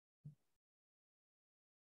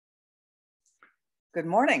Good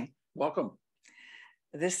morning. Welcome.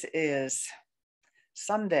 This is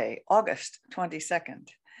Sunday, August 22nd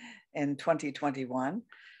in 2021.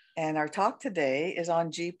 And our talk today is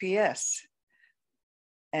on G.P.S.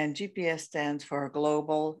 And G.P.S. stands for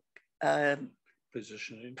Global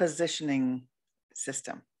Positioning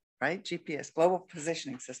System, right? G.P.S, Global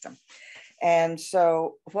Positioning System. And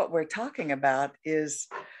so what we're talking about is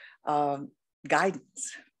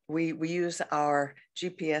guidance. We use our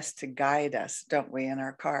GPS to guide us, don't we, in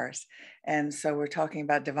our cars? And so we're talking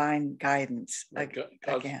about divine guidance.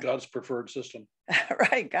 God's preferred system.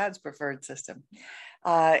 Right, God's preferred system.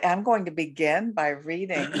 I'm going to begin by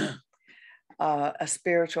reading a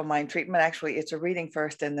spiritual mind treatment. Actually, it's a reading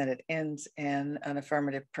first, and then it ends in an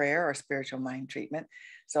affirmative prayer or spiritual mind treatment.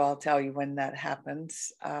 So I'll tell you when that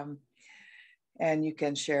happens, and you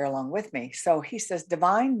can share along with me. So he says,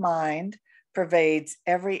 divine mind pervades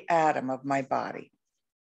every atom of my body.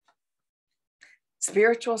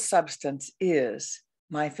 Spiritual substance is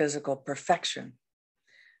my physical perfection.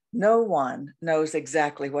 No one knows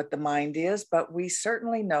exactly what the mind is, but we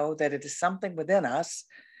certainly know that it is something within us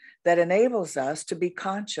that enables us to be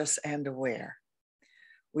conscious and aware.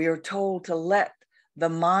 We are told to let the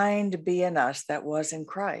mind be in us that was in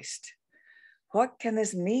Christ. What can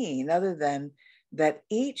this mean other than that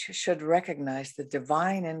each should recognize the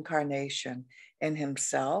divine incarnation in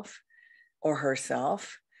himself or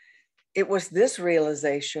herself? It was this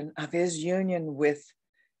realization of his union with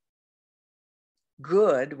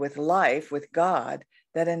good, with life, with God,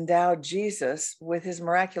 that endowed Jesus with his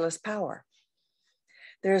miraculous power.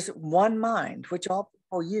 There's one mind, which all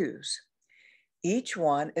people use. Each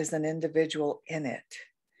one is an individual in it.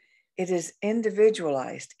 It is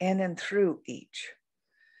individualized in and through each.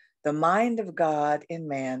 The mind of God in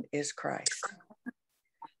man is Christ.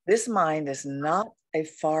 This mind is not a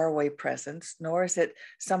faraway presence, nor is it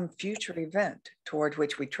some future event toward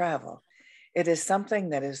which we travel. It is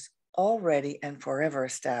something that is already and forever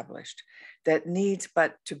established, that needs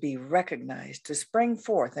but to be recognized, to spring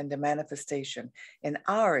forth into manifestation in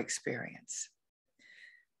our experience.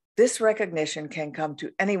 This recognition can come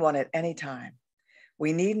to anyone at any time.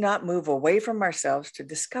 We need not move away from ourselves to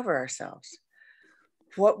discover ourselves.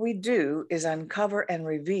 What we do is uncover and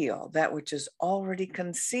reveal that which is already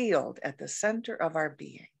concealed at the center of our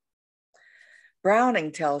being.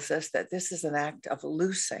 Browning tells us that this is an act of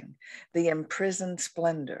loosing the imprisoned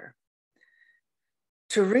splendor.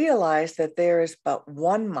 To realize that there is but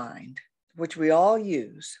one mind, which we all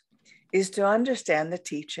use, is to understand the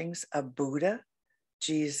teachings of Buddha,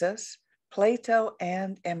 Jesus, Plato,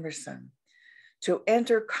 and Emerson. To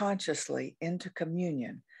enter consciously into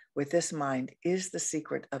communion with this mind is the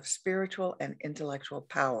secret of spiritual and intellectual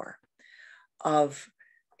power, of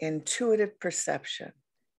intuitive perception,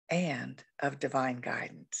 and of divine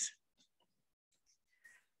guidance.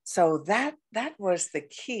 So that was the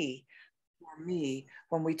key for me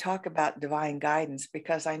when we talk about divine guidance,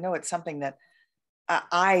 because I know it's something that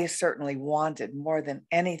I certainly wanted more than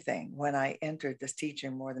anything when I entered this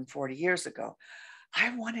teaching more than 40 years ago.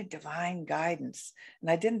 I wanted divine guidance,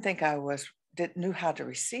 and I didn't think I knew how to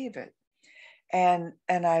receive it. And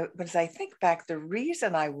as I think back, the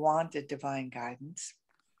reason I wanted divine guidance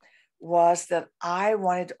was that I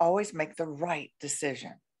wanted to always make the right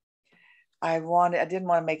decision. I didn't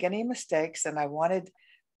want to make any mistakes, and I wanted,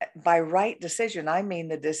 by right decision, I mean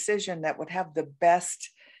the decision that would have the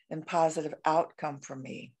best and positive outcome for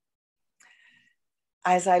me.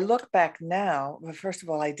 As I look back now, well, first of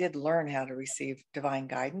all, I did learn how to receive divine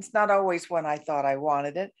guidance, not always when I thought I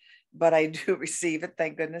wanted it, but I do receive it,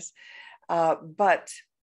 thank goodness. But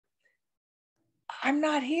I'm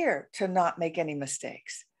not here to not make any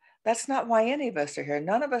mistakes. That's not why any of us are here.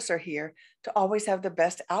 None of us are here to always have the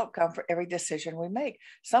best outcome for every decision we make.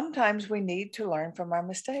 Sometimes we need to learn from our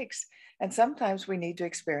mistakes, and sometimes we need to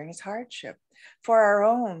experience hardship for our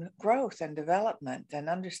own growth and development and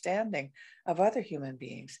understanding of other human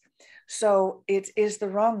beings. So it is the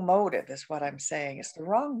wrong motive, is what I'm saying. It's the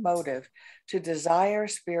wrong motive to desire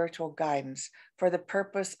spiritual guidance for the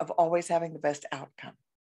purpose of always having the best outcome.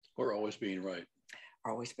 Or always being right.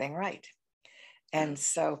 Always being right. And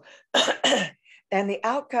so, and the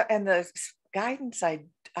outcome and the guidance I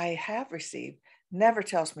have received never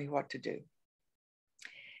tells me what to do.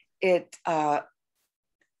 It's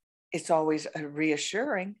always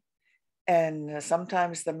reassuring. And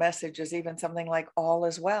sometimes the message is even something like all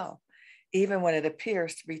is well, even when it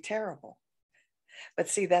appears to be terrible. But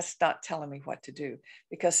see, that's not telling me what to do,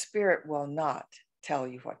 because spirit will not tell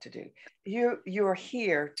you what to do. You're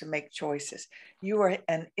here to make choices. You are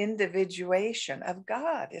an individuation of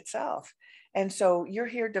God itself. And so you're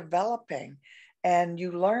here developing And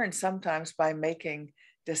you learn sometimes by making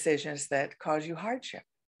decisions that cause you hardship.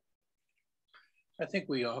 I think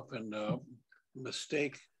we often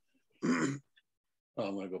mistake, I'm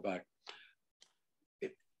going to go back.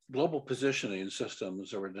 Global positioning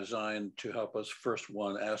systems are designed to help us first,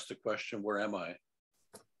 one, ask the question, where am I?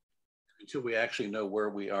 Until we actually know where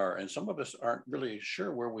we are. And some of us aren't really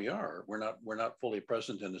sure where we are. We're not fully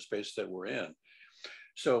present in the space that we're in.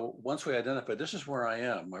 So once we identify, this is where I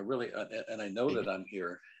am, and I know that I'm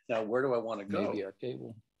here. Now, where do I want to go? Maybe our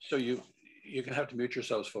cable. So you can have to mute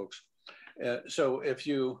yourselves, folks. So if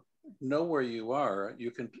you know where you are,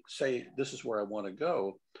 you can say, this is where I want to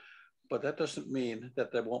go. But that doesn't mean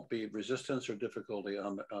that there won't be resistance or difficulty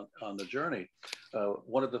on the journey.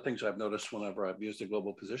 One of the things I've noticed whenever I've used the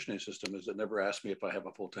global positioning system is it never asks me if I have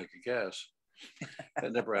a full tank of gas.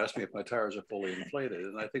 It never asks me if my tires are fully inflated.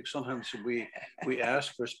 And I think sometimes we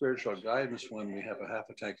ask for spiritual guidance when we have a half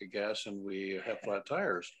a tank of gas and we have flat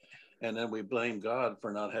tires. And then we blame God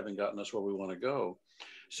for not having gotten us where we want to go.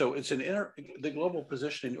 So it's the global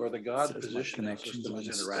positioning or the God positioning system is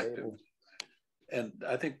interactive. And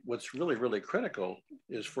I think what's really, really critical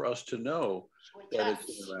is for us to know that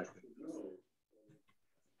it's interactive.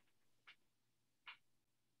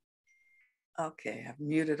 Okay, I've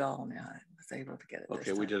muted all now. I was able to get it.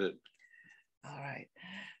 Okay, we did it. All right.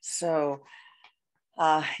 So,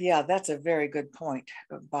 yeah, that's a very good point,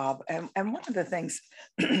 Bob. And one of the things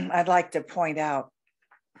I'd like to point out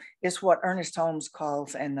is what Ernest Holmes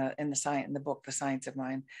calls in the book, The Science of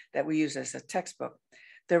Mind, that we use as a textbook,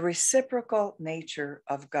 the reciprocal nature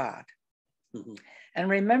of God. Mm-hmm. And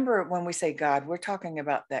remember, when we say God, we're talking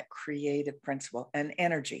about that creative principle, an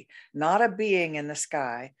energy, not a being in the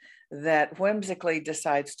sky that whimsically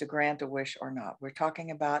decides to grant a wish or not. We're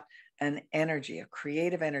talking about an energy, a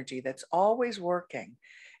creative energy that's always working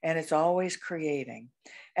and it's always creating.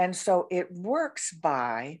 And so it works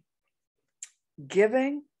by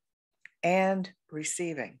giving and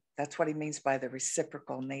receiving. That's what he means by the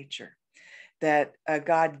reciprocal nature. That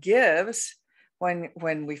God gives when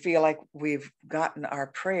we feel like we've gotten our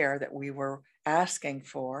prayer that we were asking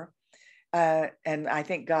for. And I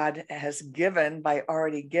think God has given by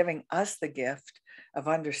already giving us the gift of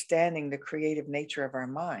understanding the creative nature of our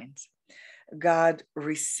minds. God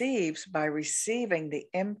receives by receiving the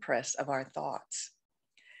impress of our thoughts.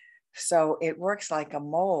 So it works like a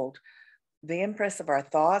mold. The impress of our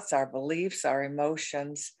thoughts, our beliefs, our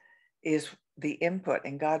emotions is the input,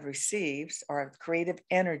 and God receives, or creative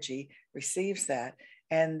energy receives that,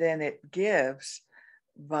 and then it gives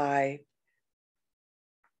by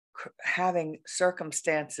having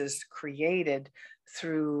circumstances created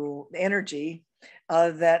through energy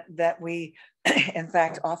that we in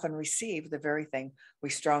fact often receive the very thing we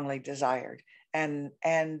strongly desired. And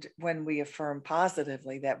when we affirm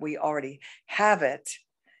positively that we already have it,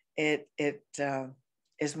 it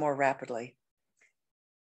is more rapidly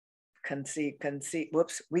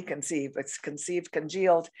we conceive, it's conceived,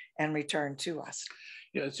 congealed, and returned to us.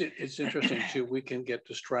 Yeah, it's interesting too. We can get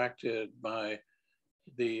distracted by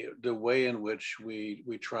the way in which we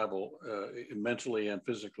travel mentally and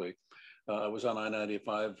physically. I was on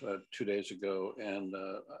I-95 2 days ago, and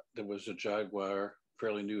there was a Jaguar,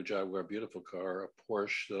 fairly new Jaguar, beautiful car, a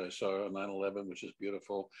Porsche that I saw, a 911, which is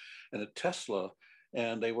beautiful, and a Tesla,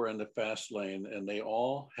 and they were in the fast lane, and they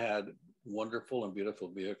all had wonderful and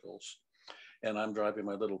beautiful vehicles. And I'm driving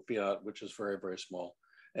my little Fiat, which is very, very small,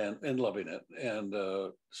 and loving it. And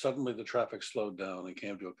suddenly the traffic slowed down and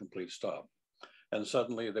came to a complete stop. And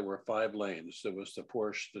suddenly there were 5 lanes. There was the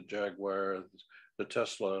Porsche, the Jaguar, the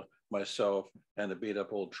Tesla, myself, and a beat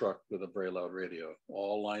up old truck with a very loud radio,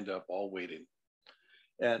 all lined up, all waiting.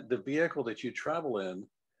 And the vehicle that you travel in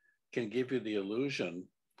can give you the illusion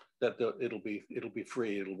that it'll be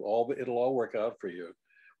free. It'll all work out for you.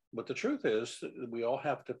 But the truth is that we all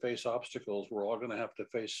have to face obstacles. We're all going to have to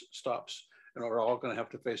face stops, and we're all going to have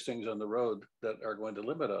to face things on the road that are going to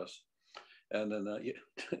limit us. And then,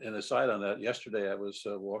 an aside on that, yesterday I was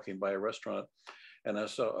walking by a restaurant, and I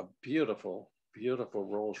saw a beautiful, beautiful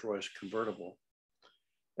Rolls-Royce convertible.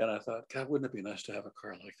 And I thought, God, wouldn't it be nice to have a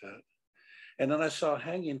car like that? And then I saw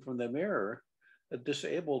hanging from the mirror a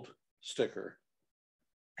disabled sticker,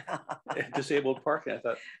 disabled parking. I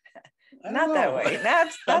thought, not that way.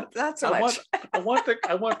 Not so much. I want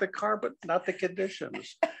the car, but not the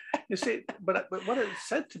conditions. You see, but what it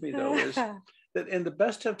said to me though is that in the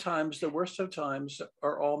best of times, the worst of times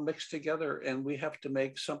are all mixed together, and we have to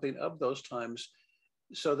make something of those times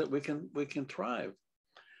so that we can thrive.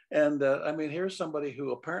 And I mean, here's somebody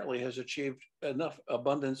who apparently has achieved enough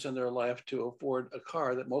abundance in their life to afford a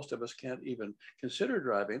car that most of us can't even consider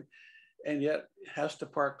driving. and yet has to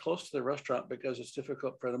park close to the restaurant because it's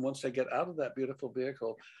difficult for them once they get out of that beautiful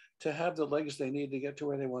vehicle to have the legs they need to get to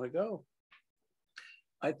where they want to go.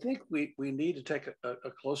 I think we need to take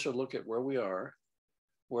a closer look at where we are,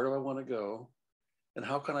 where do I want to go, and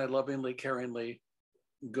how can I lovingly, caringly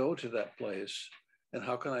go to that place, and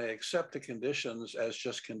how can I accept the conditions as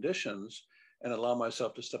just conditions and allow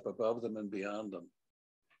myself to step above them and beyond them.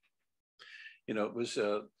 You know, it was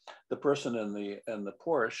the person in the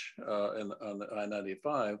Porsche on the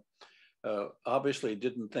I-95 obviously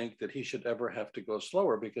didn't think that he should ever have to go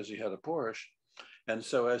slower because he had a Porsche. And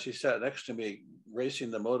so as he sat next to me,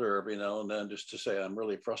 racing the motor every now and then just to say, I'm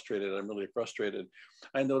really frustrated,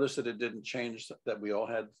 I noticed that it didn't change that we all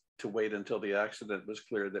had to wait until the accident was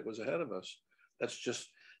clear that was ahead of us. That's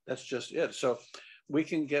just it. So we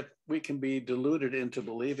can be deluded into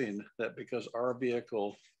believing that because our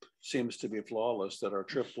vehicle seems to be flawless, that our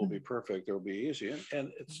trip will be perfect or be easy.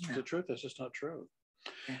 And it's the truth is it's not true.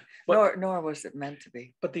 Yeah. But, nor was it meant to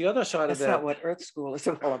be. But the other side of that, that's not what Earth School is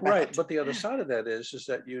all about. Right. But the other side of that is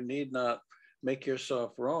that you need not make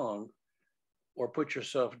yourself wrong or put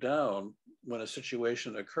yourself down when a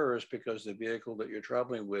situation occurs because the vehicle that you're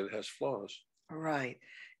traveling with has flaws. Right.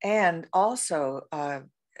 And also,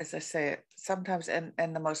 as I say, sometimes in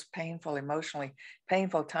the most painful, emotionally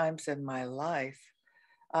painful times in my life,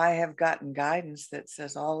 I have gotten guidance that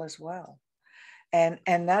says all is well. And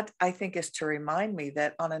that, I think, is to remind me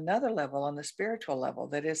that on another level, on the spiritual level,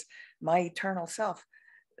 that is my eternal self,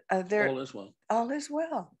 all is well. All is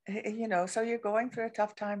well. You know, so you're going through a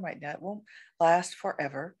tough time right now. It won't last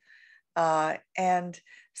forever. And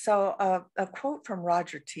so a quote from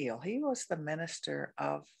Roger Teal, he was the minister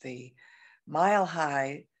of the Mile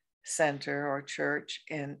High Center or Church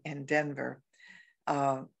in Denver.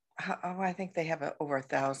 I think they have over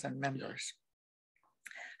 1,000 members.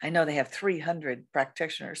 I know they have 300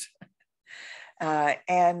 practitioners.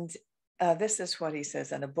 And this is what he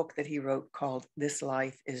says in a book that he wrote called This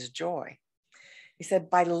Life is Joy. He said,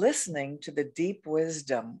 by listening to the deep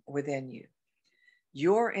wisdom within you,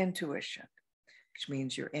 your intuition, which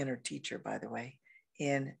means your inner teacher, by the way,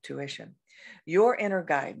 intuition, your inner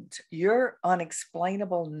guidance, your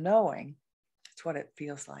unexplainable knowing, that's what it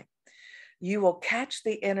feels like. You will catch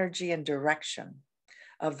the energy and direction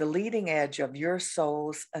of the leading edge of your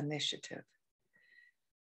soul's initiative,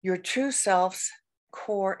 your true self's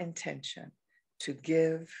core intention to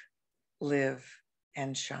give, live,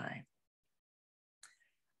 and shine.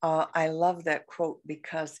 I love that quote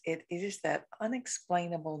because it is that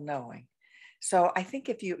unexplainable knowing. So I think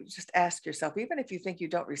if you just ask yourself, even if you think you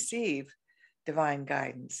don't receive divine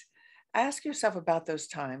guidance, ask yourself about those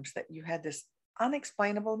times that you had this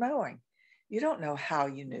unexplainable knowing. You don't know how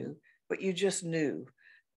you knew, but you just knew.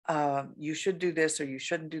 You should do this, or you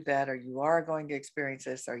shouldn't do that, or you are going to experience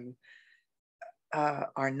this, or you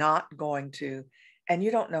are not going to, and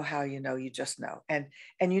you don't know how you know, you just know. And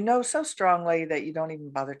you know so strongly that you don't even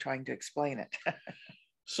bother trying to explain it.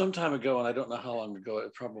 Some time ago, and I don't know how long ago,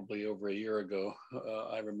 probably over a year ago,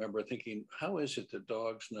 I remember thinking, how is it that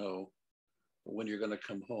dogs know when you're going to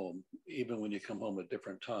come home, even when you come home at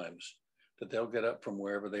different times, that they'll get up from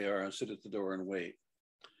wherever they are and sit at the door and wait?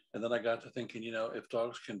 And then I got to thinking, you know, if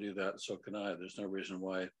dogs can do that, so can I. There's no reason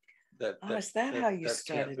why is that how you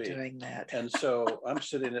started doing that? And so I'm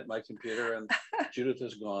sitting at my computer and Judith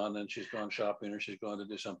is gone and she's gone shopping or she's gone to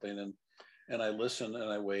do something. And I listen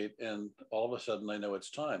and I wait and all of a sudden I know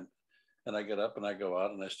it's time. And I get up and I go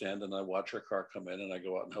out and I stand and I watch her car come in and I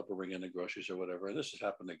go out and help her bring in the groceries or whatever. And this has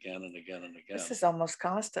happened again and again and again. This is almost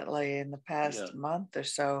constantly in the past month or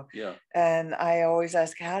so. Yeah. And I always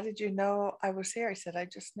ask, how did you know I was here? I said, I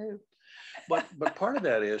just knew. But part of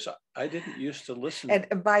that is I didn't used to listen.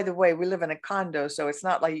 And by the way, we live in a condo, so it's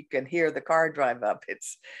not like you can hear the car drive up.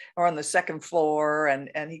 Or on the second floor,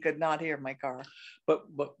 and he could not hear my car. But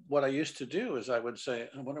what I used to do is I would say,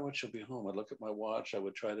 I wonder when she'll be home. I'd look at my watch. I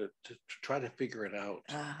would try to figure it out.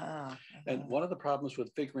 And one of the problems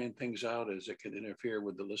with figuring things out is it can interfere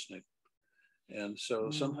with the listening. And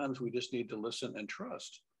so sometimes we just need to listen and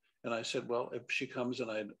trust. And I said, well, if she comes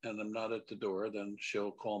and I'm not at the door, then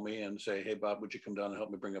she'll call me and say, hey, Bob, would you come down and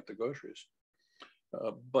help me bring up the groceries?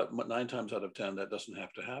 But 9 times out of 10, that doesn't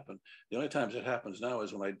have to happen. The only times it happens now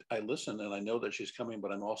is when I listen and I know that she's coming,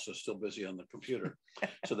 but I'm also still busy on the computer.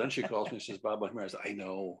 So then she calls me and says, Bob, I'm here. I said, I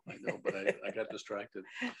know, but I got distracted.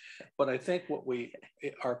 But I think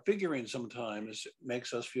our figuring sometimes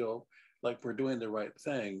makes us feel like we're doing the right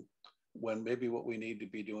thing when maybe what we need to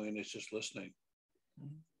be doing is just listening.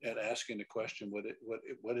 And asking the question,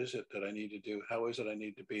 what is it that I need to do? How is it I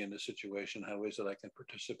need to be in this situation? How is it I can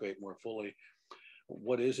participate more fully?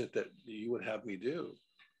 What is it that you would have me do?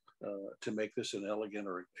 to make this an elegant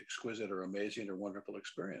or exquisite or amazing or wonderful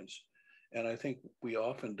experience. And I think we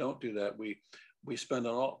often don't do that. We spend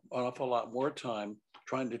an awful lot more time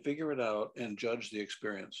trying to figure it out and judge the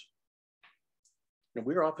experience. And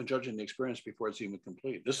we're often judging the experience before it's even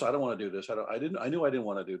complete. This, I don't want to do this. I knew I didn't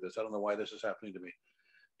want to do this. I don't know why this is happening to me.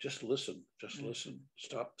 Just listen, listen.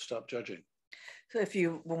 Stop judging. So if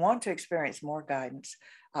you want to experience more guidance,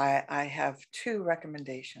 I have two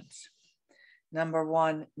recommendations. Number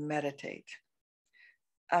one, meditate.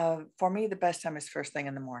 For me, the best time is first thing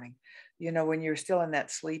in the morning. You know, when you're still in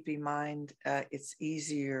that sleepy mind, it's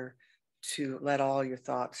easier to let all your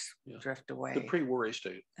thoughts drift away. The pre-worry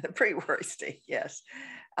state. The pre-worry state, yes.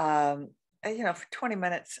 You know, for 20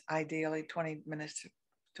 minutes, ideally 20 minutes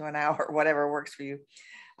to an hour, whatever works for you.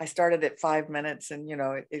 I started at 5 minutes and, you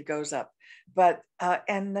know, it goes up. But,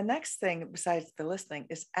 and the next thing besides the listening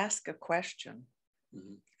is ask a question.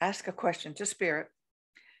 Mm-hmm. Ask a question to spirit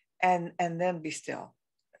and then be still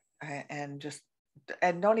and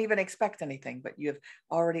don't even expect anything, but you've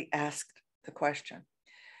already asked the question.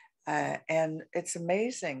 And it's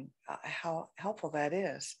amazing how helpful that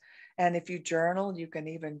is. And if you journal, you can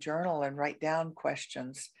even journal and write down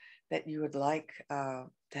questions that you would like to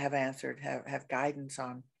have answered, have guidance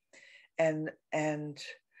on. And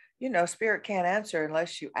you know, spirit can't answer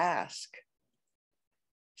unless you ask.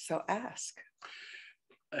 So ask.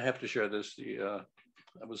 I have to share this.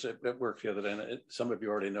 I was at work the other day, and some of you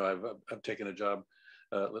already know I've taken a job,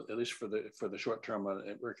 at least for the short term,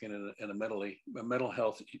 working in a mental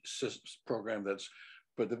health program that's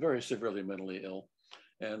for the very severely mentally ill,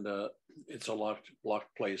 and it's a locked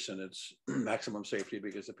place, and it's maximum safety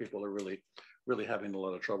because the people are really having a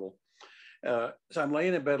lot of trouble. So I'm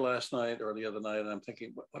laying in bed last night or the other night, and I'm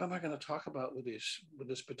thinking, what am I going to talk about with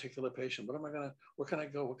this particular patient? Where can I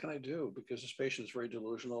go? What can I do? Because this patient is very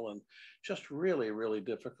delusional and just really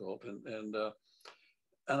difficult.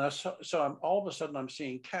 So I'm all of a sudden I'm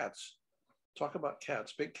seeing cats. Talk about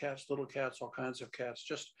cats, big cats, little cats, all kinds of cats.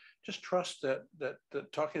 Just trust that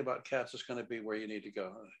talking about cats is going to be where you need to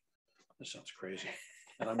go. This sounds crazy.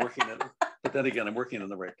 And I'm working but then again, I'm working in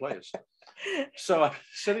the right place. So I'm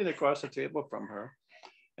sitting across the table from her,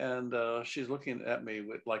 and she's looking at me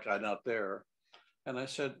like I'm not there. And I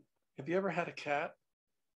said, "Have you ever had a cat?"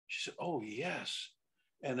 She said, "Oh, yes."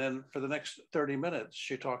 And then for the next 30 minutes,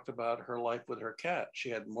 she talked about her life with her cat. She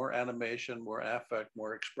had more animation, more affect,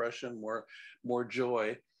 more expression, more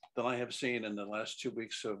joy than I have seen in the last 2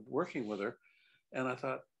 weeks of working with her. And I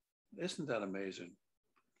thought, isn't that amazing?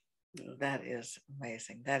 Yeah. That is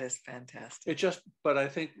amazing. That is fantastic. But I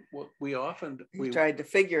think we tried to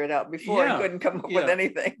figure it out before and couldn't come up with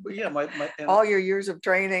anything. But yeah, all your years of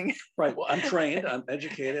training. Right. Well, I'm trained. I'm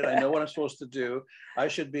educated. I know what I'm supposed to do. I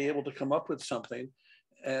should be able to come up with something.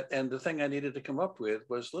 And the thing I needed to come up with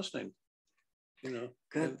was listening. You know.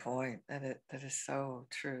 Good point. That is so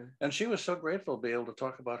true. And she was so grateful to be able to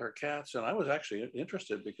talk about her cats. And I was actually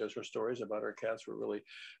interested because her stories about her cats were really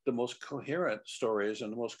the most coherent stories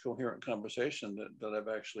and the most coherent conversation that I've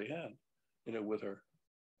actually had, you know, with her.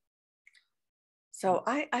 So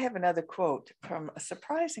I have another quote from a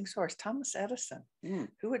surprising source, Thomas Edison.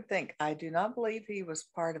 Who would think? I do not believe he was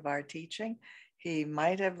part of our teaching. He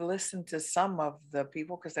might have listened to some of the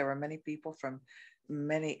people because there were many people from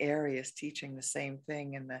many areas teaching the same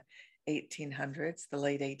thing in the 1800s, the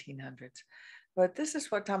late 1800s. But this is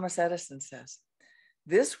what Thomas Edison says.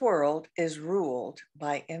 This world is ruled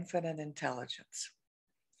by infinite intelligence.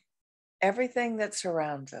 Everything that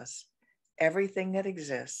surrounds us, everything that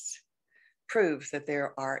exists, proves that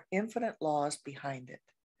there are infinite laws behind it.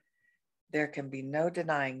 There can be no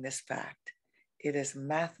denying this fact. It is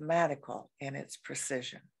mathematical in its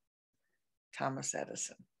precision. Thomas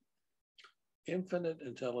Edison. Infinite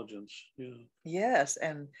intelligence. Yeah. Yes,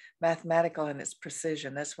 and mathematical in its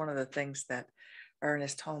precision. That's one of the things that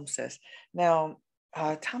Ernest Holmes says. Now,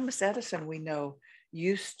 Thomas Edison, we know,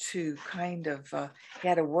 used to kind of, he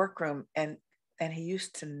had a workroom and he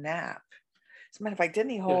used to nap. As a matter of fact,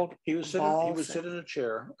 didn't he hold he would sit in a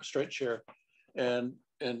chair, a straight chair, and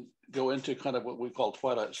go into kind of what we call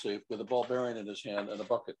twilight sleep with a ball bearing in his hand and a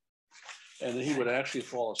bucket. And then he would actually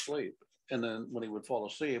fall asleep. And then when he would fall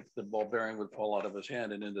asleep, the ball bearing would fall out of his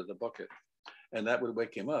hand and into the bucket. And that would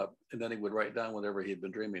wake him up. And then he would write down whatever he'd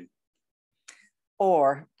been dreaming.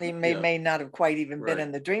 Or he may not have quite even been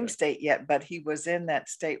in the dream state yet, but he was in that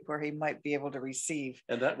state where he might be able to receive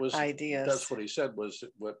ideas. That's what he said was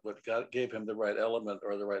what God gave him the right element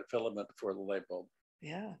or the right filament for the light bulb.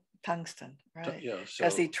 Yeah, tungsten, right? Yeah,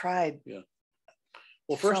 because he tried. Yeah.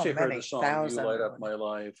 Well, first he heard the song "You Light Up My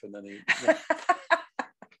Life," and then he.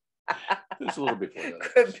 It's a little before that.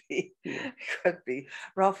 Could be, Yeah. could be.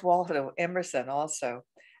 Ralph Waldo Emerson also,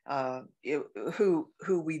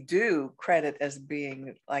 who we do credit as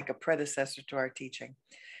being like a predecessor to our teaching,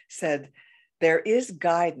 said, "There is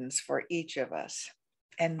guidance for each of us,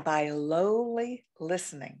 and by lowly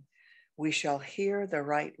listening, we shall hear the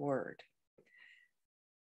right word.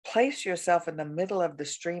 Place yourself in the middle of the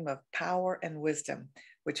stream of power and wisdom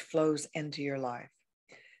which flows into your life.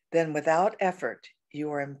 Then without effort,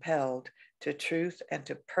 you are impelled to truth and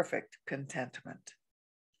to perfect contentment."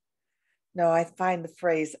 No, I find the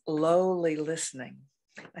phrase lowly listening.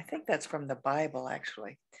 I think that's from the Bible,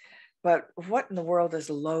 actually. But what in the world does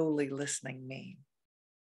lowly listening mean?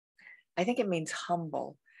 I think it means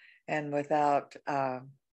humble and without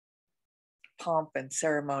pomp and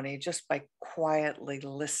ceremony, just by quietly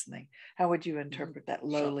listening. How would you interpret that,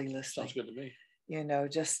 lowly listening? Sounds good to me. You know,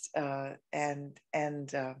 just and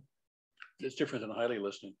It's different than highly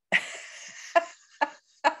listening.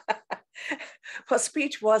 well,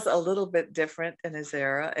 speech was a little bit different in his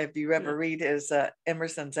era. If you ever read his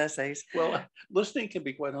Emerson's essays. Well, listening can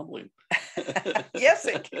be quite humbling. Yes,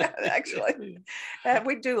 it can, actually.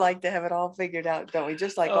 We do like to have it all figured out, don't we?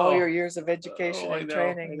 Just like all your years of education and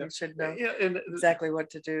training, you should know exactly what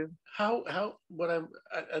to do. I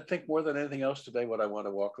think more than anything else today, what I want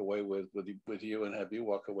to walk away with you and have you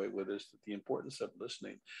walk away with is the importance of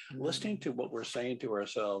listening. Listening to what we're saying to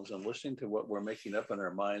ourselves and listening to what we're making up in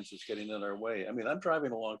our minds is getting in our way. I mean, I'm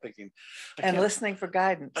driving along thinking, and listening for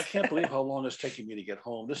guidance. I can't believe how long it's taking me to get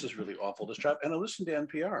home. This is really awful, this traffic. And I listen to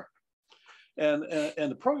NPR. And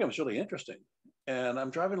the program is really interesting. And I'm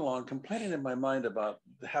driving along complaining in my mind about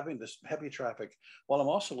having this heavy traffic while I'm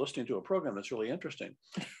also listening to a program that's really interesting.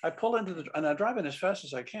 I pull into and I'm driving as fast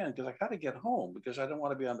as I can because I got to get home because I don't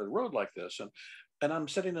want to be on the road like this. And I'm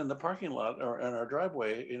sitting in the parking lot or in our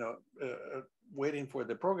driveway, waiting for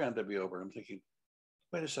the program to be over. I'm thinking,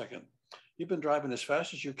 wait a second, you've been driving as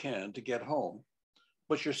fast as you can to get home,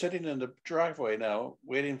 but you're sitting in the driveway now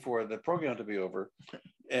waiting for the program to be over.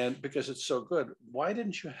 And because it's so good, why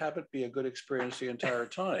didn't you have it be a good experience the entire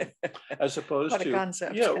time, as opposed what a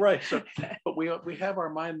concept. Yeah, right. So, but we have our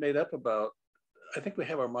mind made up about. I think we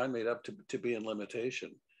have our mind made up to be in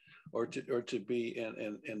limitation, or to be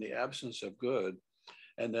in the absence of good,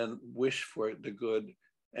 and then wish for the good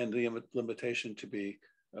and the limitation to be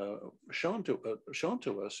shown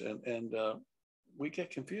to us, and we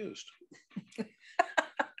get confused.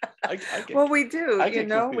 Well, we do.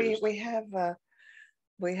 Confused.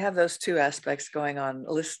 We have those two aspects going on,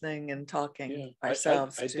 listening and talking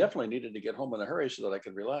ourselves. I definitely needed to get home in a hurry so that I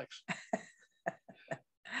could relax.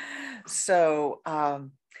 So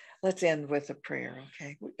let's end with a prayer,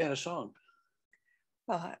 okay? And a song.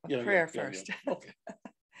 Well, prayer first. Yeah. Okay.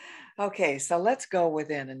 Okay, so let's go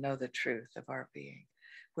within and know the truth of our being,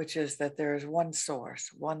 which is that there is one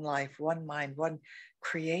source, one life, one mind, one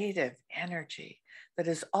creative energy that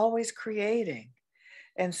is always creating.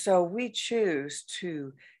 And so we choose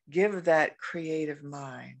to give that creative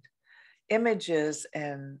mind images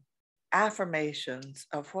and affirmations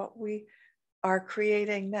of what we are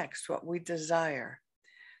creating next, what we desire.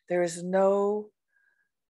 There is no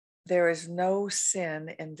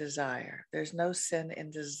sin in desire. There's no sin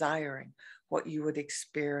in desiring what you would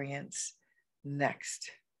experience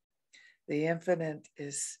next. The infinite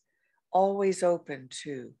is always open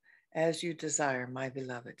to, as you desire, my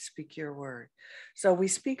beloved, speak your word. So we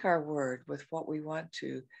speak our word with what we want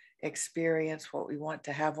to experience, what we want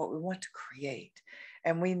to have, what we want to create.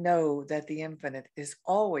 And we know that the infinite is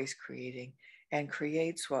always creating and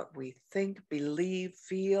creates what we think, believe,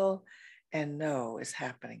 feel, and know is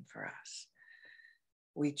happening for us.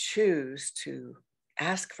 We choose to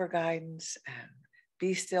ask for guidance and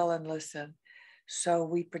be still and listen. So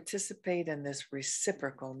we participate in this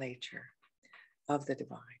reciprocal nature of the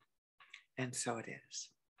divine. And so it is.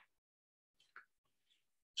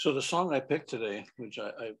 So the song I picked today, which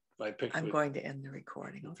I picked. I'm going to end the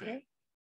recording, okay?